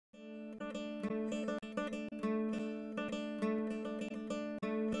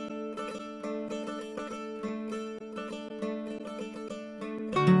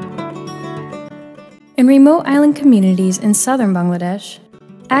In remote island communities in southern Bangladesh,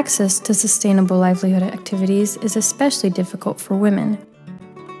 access to sustainable livelihood activities is especially difficult for women.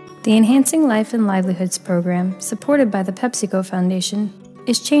 The Enhancing Life and Livelihoods program, supported by the Pepsico Foundation,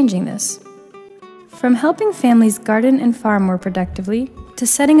 is changing this. From helping families garden and farm more productively to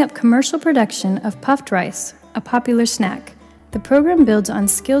setting up commercial production of puffed rice, a popular snack, the program builds on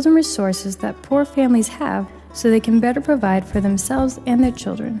skills and resources that poor families have so they can better provide for themselves and their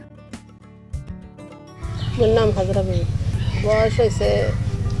children. My name is Hezara Begum. বয়স হইছে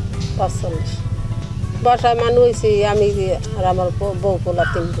 45 বর্ষা মানু হইছে আমি আর আমার বউ পোলা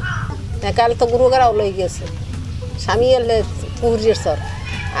তিনজন কাল তো গুরুগারা লই গেছে স্বামী এলে পুরির সর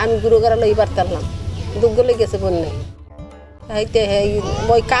আমি গুরুগারা লই পারতাম দুগ লই গেছে বন্যা হইতে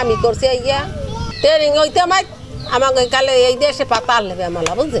ওই কামই করছে আইয়া ট্রেনিং হইতে আমাকে কালে এই দেশে পাতাল নেবে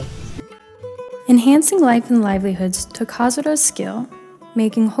আমালা বুঝছে Enhancing Life and Livelihoods took Hezara's skill,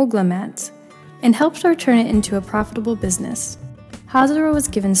 making hogla mats, and helped her turn it into a profitable business. Hezara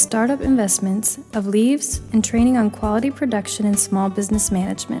was given startup investments of leaves and training on quality production and small business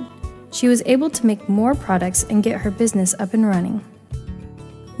management. She was able to make more products and get her business up and running.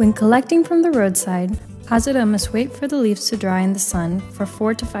 When collecting from the roadside, Hezara must wait for the leaves to dry in the sun for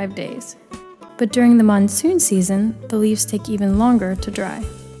 4 to 5 days. But during the monsoon season, the leaves take even longer to dry.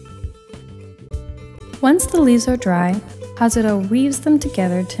 Once the leaves are dry, Hezara weaves them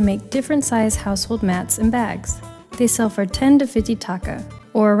together to make different size household mats and bags. They sell for 10 to 50 taka,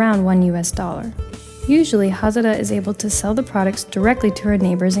 or around $1 US. Usually, Hezara is able to sell the products directly to her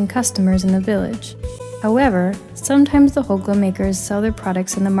neighbors and customers in the village. However, sometimes the hogla makers sell their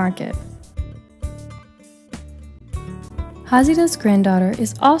products in the market. Hezara's granddaughter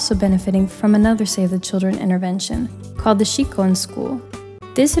is also benefiting from another Save the Children intervention, called the Shikon School.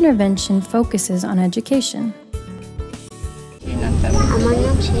 This intervention focuses on education. আমার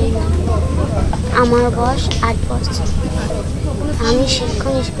নাম শেরিনা আমার বয়স 8 বছর আমি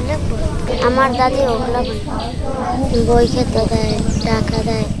শিক্ষণ স্কুলে পড়ি আমার দাদি ওগুলা বই খেতে দেয় টাকা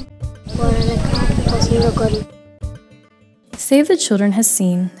দেয় পড়ালেখা পছন্দ করি Save the Children has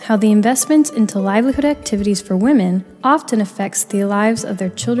seen how the investments into livelihood activities for women often affects the lives of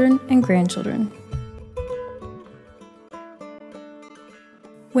their children and grandchildren.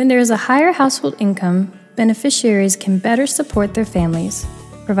 When there is a higher household income, beneficiaries can better support their families,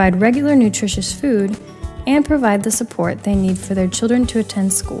 provide regular nutritious food, and provide the support they need for their children to attend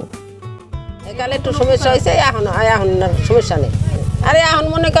school.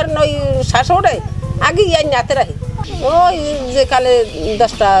 আগে ইয়াই নাতে রাখি ওই যে কালে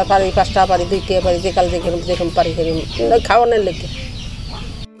 10টা পারি 5টা পারি 2টা পারি যে কালে যেরকম পারি খাওয়ানোর লেগে